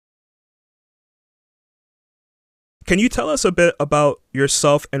Can you tell us a bit about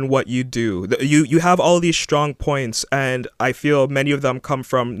yourself and what you do? You have all these strong points, and I feel many of them come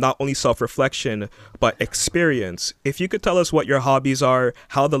from not only self-reflection, but experience. If you could tell us what your hobbies are,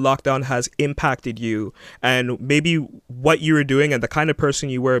 how the lockdown has impacted you, and maybe what you were doing and the kind of person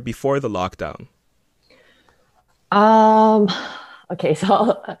you were before the lockdown. Um, okay,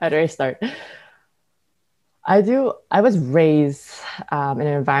 so how do I start? I was raised in an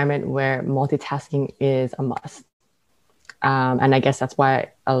environment where multitasking is a must. And I guess that's why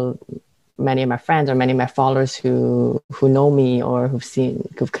many of my friends or many of my followers who know me or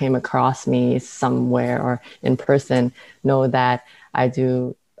who've came across me somewhere or in person know that I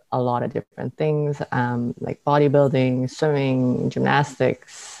do a lot of different things, like bodybuilding, swimming,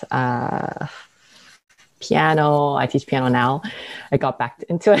 gymnastics, piano. I teach piano now. I got back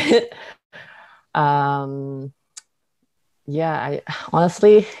into it. Um, yeah, I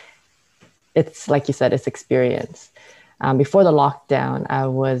honestly, it's like you said, it's experience. Before the lockdown, I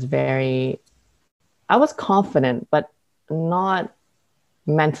was confident, but not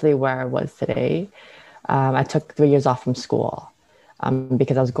mentally where I was today. I took 3 years off from school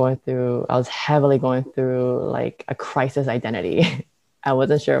because I was heavily going through like a crisis identity. I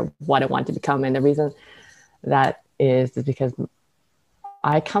wasn't sure what I wanted to become. And the reason that is because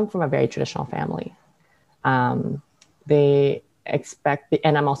I come from a very traditional family. Um, they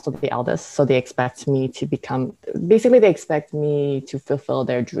and I'm also the eldest, so they expect me to they expect me to fulfill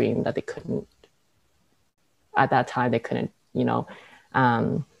their dream that they couldn't, at that time, they couldn't,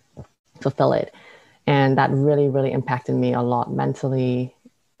 um, fulfill it. And that really, really impacted me a lot mentally,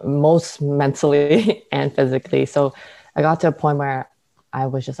 most mentally and physically. So I got to a point where I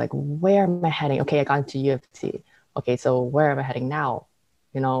was just like, where am I heading? Okay, I got into U of T. Okay, so where am I heading now?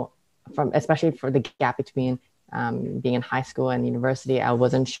 You know, especially for the gap between being in high school and university, I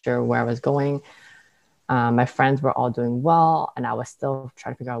wasn't sure where I was going. My friends were all doing well, and I was still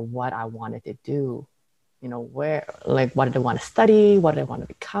trying to figure out what I wanted to do. What did I want to study? What did I want to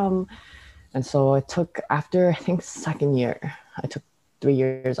become? And so after I think second year, I took 3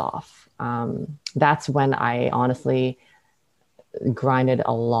 years off. That's when I honestly grinded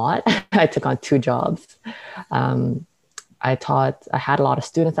a lot. I took on two jobs. Um, I had a lot of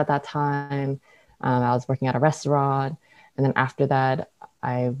students at that time. I was working at a restaurant. And then after that,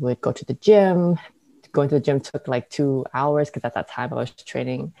 I would go to the gym. Going to the gym took like 2 hours because at that time I was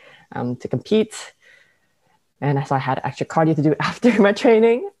training to compete. And so I had extra cardio to do after my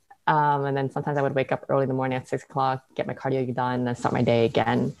training. And then sometimes I would wake up early in the morning at 6 o'clock, get my cardio done, and start my day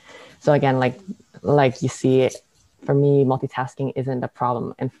again. So again, like you see, for me, multitasking isn't a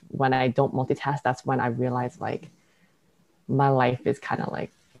problem. And when I don't multitask, that's when I realize like my life is kind of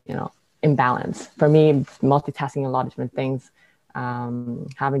like, imbalance. For me, multitasking a lot of different things,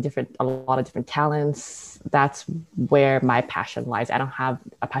 having a lot of different talents, that's where my passion lies. I don't have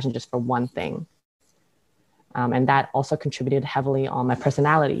a passion just for one thing. And that also contributed heavily on my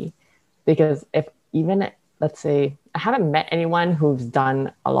personality. Because if even, let's say, I haven't met anyone who's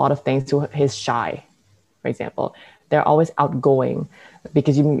done a lot of things who is shy, for example. They're always outgoing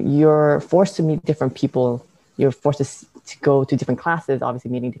because you're forced to meet different people. You're forced to go to different classes,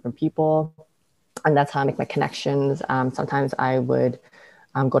 obviously meeting different people. And that's how I make my connections. Sometimes I would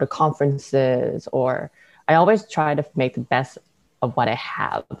go to conferences, or I always try to make the best of what I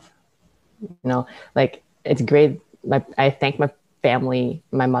have. Like it's great. I thank my family,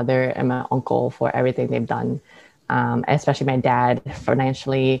 my mother and my uncle for everything they've done. Especially my dad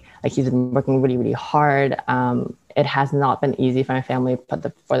financially, like he's been working really, really hard. It has not been easy for my family for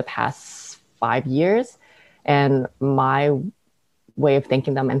the past 5 years. And my way of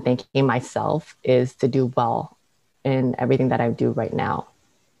thanking them and thanking myself is to do well in everything that I do right now.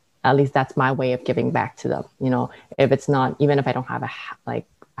 At least that's my way of giving back to them. If it's not, even if I don't have a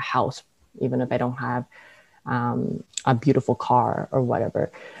house, even if I don't have a beautiful car or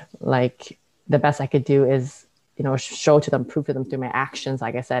whatever, like the best I could do is, show to them, prove to them through my actions.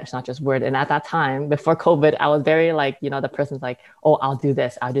 Like I said, it's not just word. And at that time, before COVID, I was very like, the person's like, oh, I'll do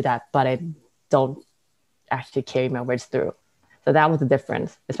this, I'll do that, but I don't actually carry my words through. So that was the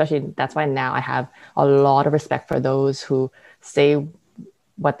difference. Especially that's why now I have a lot of respect for those who say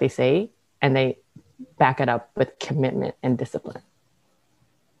what they say and they back it up with commitment and discipline.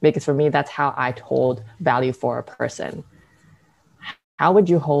 Because for me, that's how I hold value for a person. How would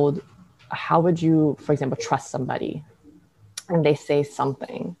you, for example, trust somebody and they say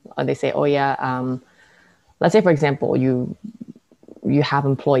something, or they say, oh yeah, let's say, for example, you have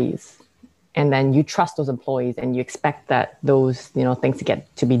employees, and then you trust those employees and you expect that those, things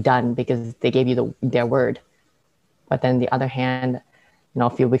to be done because they gave you their word. But then the other hand, a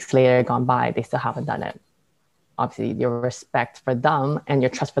few weeks later gone by, they still haven't done it. obviously your respect for them and your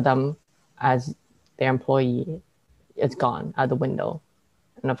trust for them as their employee is gone out the window.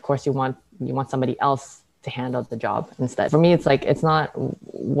 And of course you want somebody else to handle the job instead. For me, it's like, it's not,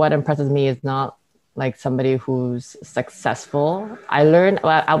 what impresses me is not like somebody who's successful. I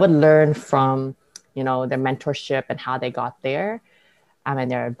would learn from, you know, their mentorship and how they got there, and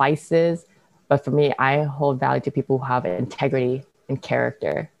their advices. But for me, I hold value to people who have integrity and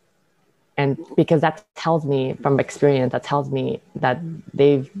character. And because that tells me from experience, that tells me that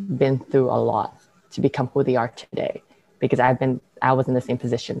they've been through a lot to become who they are today. Because I was in the same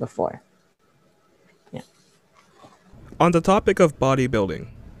position before. Yeah. On the topic of bodybuilding,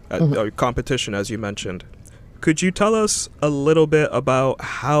 Mm-hmm. competition, as you mentioned, could you tell us a little bit about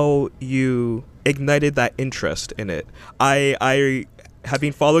how you ignited that interest in it? I have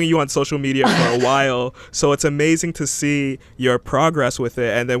been following you on social media for a while, so it's amazing to see your progress with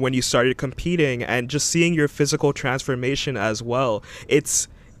it, and then when you started competing and just seeing your physical transformation as well.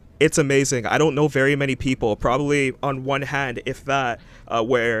 It's amazing. I don't know very many people, probably on one hand, if that,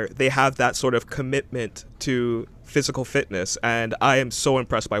 where they have that sort of commitment to physical fitness, and I am so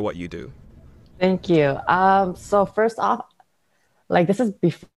impressed by what you do. Thank you. So first off, like this is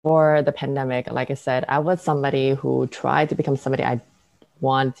before the pandemic. Like I said, I was somebody who tried to become somebody I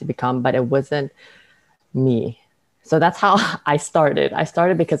wanted to become, but it wasn't me. So that's how I started. I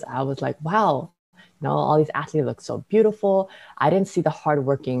started because I was like, wow, you know, all these athletes look so beautiful. I didn't see the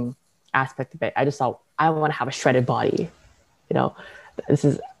hardworking aspect of it. I just thought I want to have a shredded body. You know, this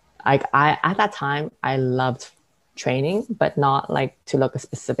is like, I at that time I loved training, but not like to look a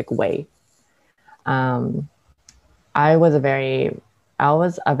specific way. Um, I was a very, I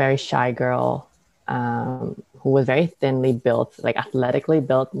was a very shy girl, who was very thinly built, like athletically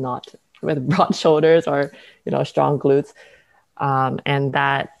built, not with broad shoulders or, you know, strong glutes. And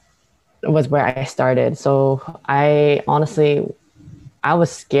that was where I started. So I honestly, I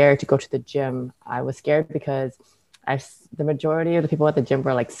was scared to go to the gym. I was scared because the majority of the people at the gym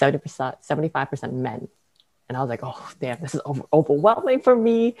were like 70%, 75% men. And I was like, oh damn, this is overwhelming for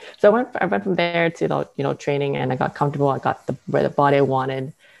me. So I went from there to, you know, training, and I got comfortable. I got the body I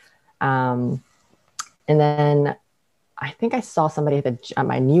wanted. Um, and then I think I saw somebody at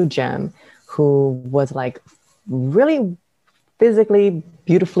my new gym who was like really physically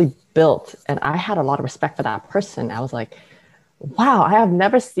beautifully built, and I had a lot of respect for that person. I was like, wow, I have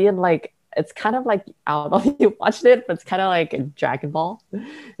never seen like, it's kind of like, I don't know if you watched it, but it's kind of like a Dragon Ball. You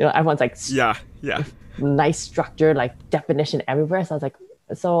know, everyone's like Yeah, yeah. nice structure, like definition everywhere. So I was like,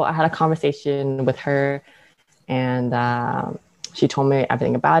 so I had a conversation with her, and she told me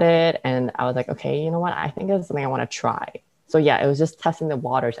everything about it. And I was like, okay, you know what? I think it's something I want to try. So yeah, it was just testing the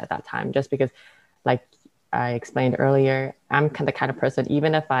waters at that time, just because, like I explained earlier, I'm the kind of person,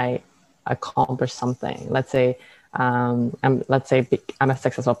 even if I accomplish something, let's say I'm a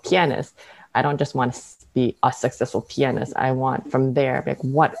successful pianist. I don't just want to be a successful pianist. I want from there, like,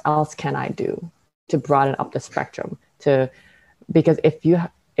 what else can I do to broaden up the spectrum? Because if you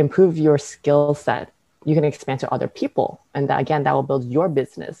improve your skill set, you can expand to other people, and that, again, that will build your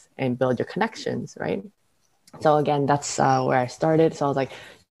business and build your connections, right? So again, that's where I started. So I was like,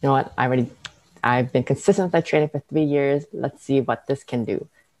 you know what? I've been consistent with my training for 3 years. Let's see what this can do.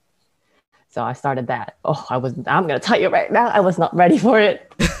 So I started that. I'm going to tell you right now, I was not ready for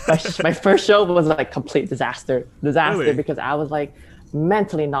it. My first show was like complete disaster, Really? because I was like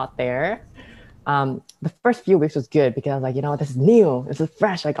mentally not there. The first few weeks was good because I was like, you know, this is new, this is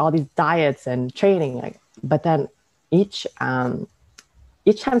fresh, like all these diets and training. Like, but then each time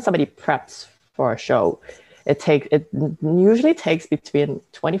somebody preps for a show, it usually takes between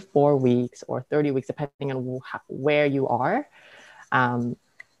 24 weeks or 30 weeks, depending on where you are. Um,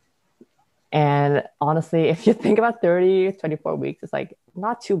 and honestly, if you think about 30, 24 weeks, it's like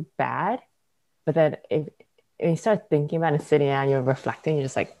not too bad. But then if you start thinking about it and sitting down, you're reflecting, you're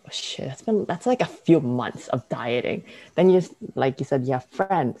just like, oh, shit, that's like a few months of dieting. Then you just, like you said, you have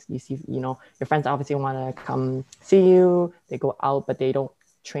friends. You see, you know, your friends obviously want to come see you. They go out, but they don't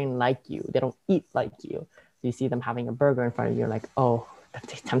train like you. They don't eat like you. You see them having a burger in front of you, you're like, oh,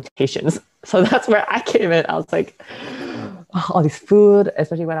 temptations. So that's where I came in. I was like, oh, all this food,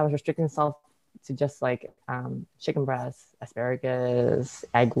 especially when I was restricting myself to just like chicken breast, asparagus,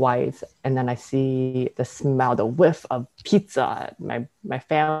 egg whites, and then I see the smell, the whiff of pizza. My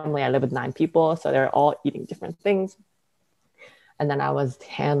family, I live with 9 people, so they're all eating different things. And then I was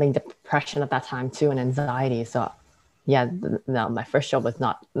handling depression at that time too, and anxiety. So yeah, no, my first show was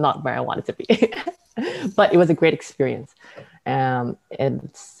not where I wanted to be, but it was a great experience.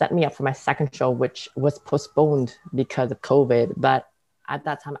 It set me up for my second show, which was postponed because of COVID. But at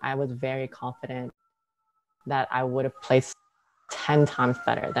that time, I was very confident that I would have placed 10 times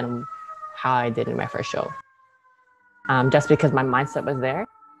better than how I did in my first show. Just because my mindset was there.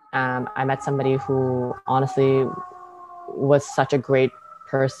 I met somebody who honestly was such a great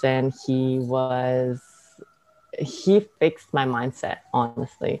person. He fixed my mindset,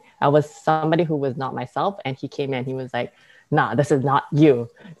 honestly. I was somebody who was not myself, and he came in, he was like, nah, this is not you.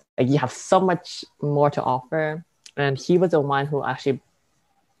 Like, you have so much more to offer. And he was the one who actually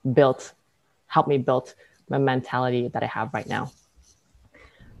built, helped me build my mentality that I have right now.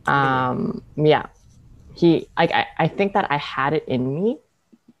 Totally. Yeah, I think that I had it in me,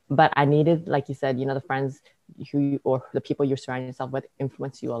 but I needed, like you said, the friends or the people you surround yourself with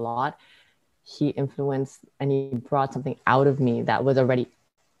influence you a lot. He influenced and he brought something out of me that was already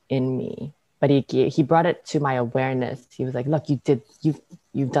in me, but he brought it to my awareness. He was like, look,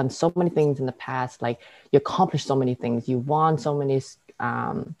 you've done so many things in the past, like you accomplished so many things, you won so many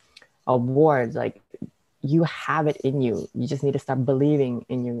awards, like you have it in you, you just need to start believing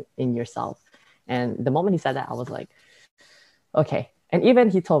in yourself. And the moment he said that, I was like, okay. And even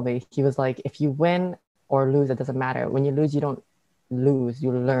he told me, he was like, if you win or lose, it doesn't matter. When you lose, you don't lose,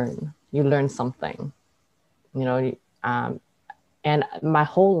 you learn something, you know. And my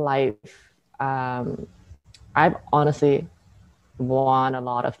whole life, I've honestly won a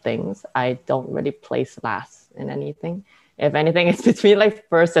lot of things. I don't really place last in anything. If anything, it's between like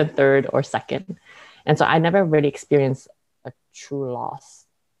first and third or second. And so I never really experienced a true loss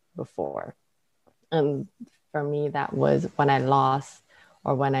before. And for me, that was when I lost,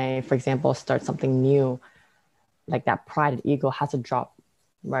 or when I, for example, start something new, like that pride and ego has to drop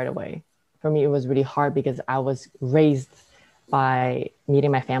right away. For me, it was really hard because I was raised by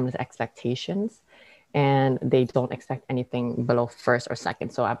meeting my family's expectations, and they don't expect anything below first or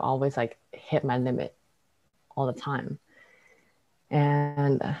second. So I've always like hit my limit all the time.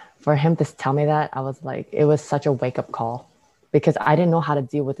 And for him to tell me that, I was like, it was such a wake up call, because I didn't know how to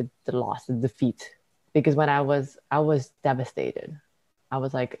deal with the loss, the defeat. Because when I was devastated. I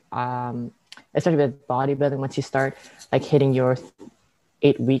was like, especially with bodybuilding, once you start like hitting your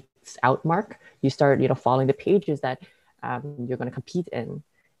 8 weeks out mark, you start, following the pages that you're going to compete in.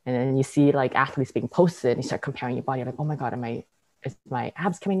 And then you see like athletes being posted, and you start comparing your body. You're like, oh my God, is my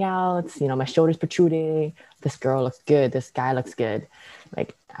abs coming out? My shoulders protruding. This girl looks good. This guy looks good.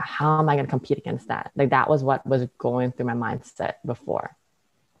 Like, how am I going to compete against that? Like, that was what was going through my mindset before.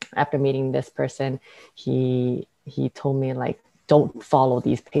 After meeting this person, he told me, like, don't follow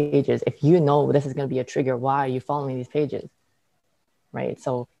these pages. If you know this is going to be a trigger, why are you following these pages? Right?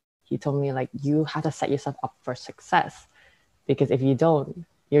 So he told me, like, you have to set yourself up for success, because if you don't,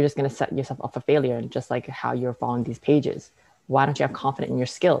 you're just going to set yourself up for failure, just like how you're following these pages. Why don't you have confidence in your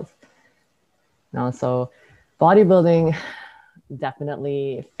skills? So bodybuilding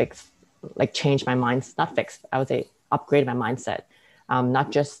definitely changed my mind. Not fixed, I would say upgraded my mindset,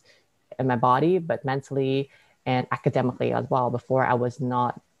 not just in my body, but mentally and academically as well. Before, I was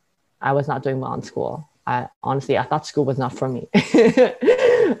not doing well in school. I thought school was not for me.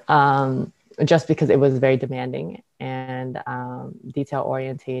 Just because it was very demanding and detail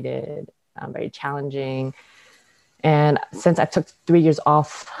orientated, very challenging. And since I took 3 years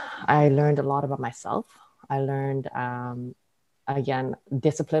off, I learned a lot about myself. I learned, again,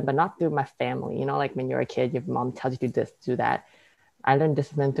 discipline, but not through my family. Like when you're a kid, your mom tells you to do this, do that. I learned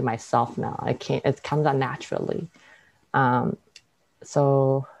discipline through myself now. It comes out naturally.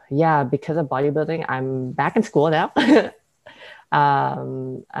 So yeah, because of bodybuilding, I'm back in school now.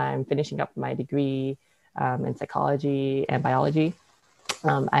 I'm finishing up my degree in psychology and biology.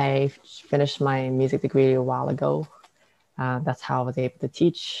 I finished my music degree a while ago. That's how I was able to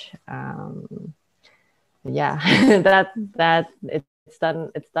teach. Yeah, it's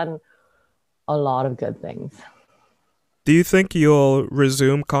done a lot of good things. Do you think you'll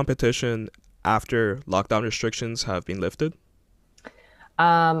resume competition after lockdown restrictions have been lifted?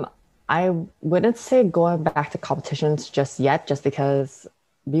 Um, I wouldn't say going back to competitions just yet, just because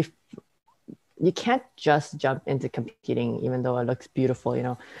bef- you can't just jump into competing, even though it looks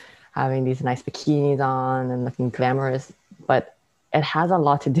beautiful, having these nice bikinis on and looking glamorous. But it has a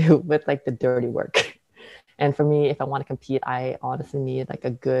lot to do with like the dirty work. And for me, if I want to compete, I honestly need like a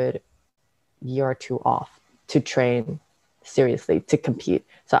good year or two off to train seriously to compete.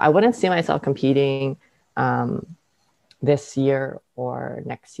 So I wouldn't see myself competing this year or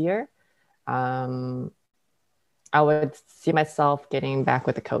next year. Um, I would see myself getting back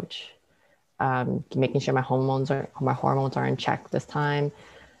with the coach, making sure my hormones are in check this time.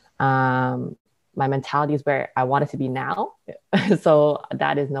 Um, my mentality is where I want it to be now, so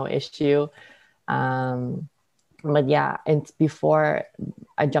that is no issue. Um, But yeah, it's before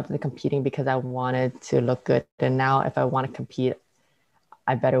I jumped into competing because I wanted to look good. And now if I want to compete,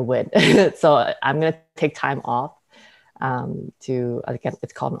 I better win. So I'm going to take time off to, again,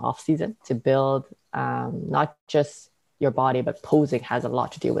 it's called an off season to build not just your body, but posing has a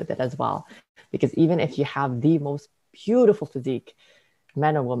lot to do with it as well. Because even if you have the most beautiful physique,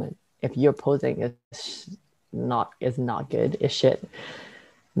 man or woman, if your posing is not good, is shit,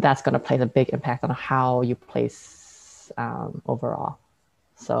 that's going to play a big impact on how you place overall.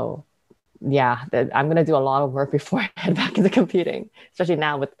 So yeah, I'm going to do a lot of work before I head back into competing, especially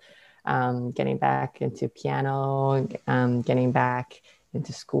now with getting back into piano, getting back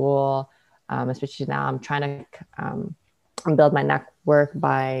into school. Especially now, I'm trying to build my network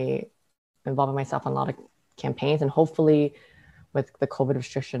by involving myself in a lot of campaigns, and hopefully, with the COVID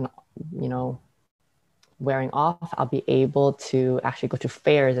restriction, you know, wearing off, I'll be able to actually go to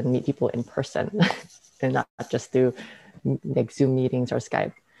fairs and meet people in person, and not just do like Zoom meetings or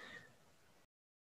Skype.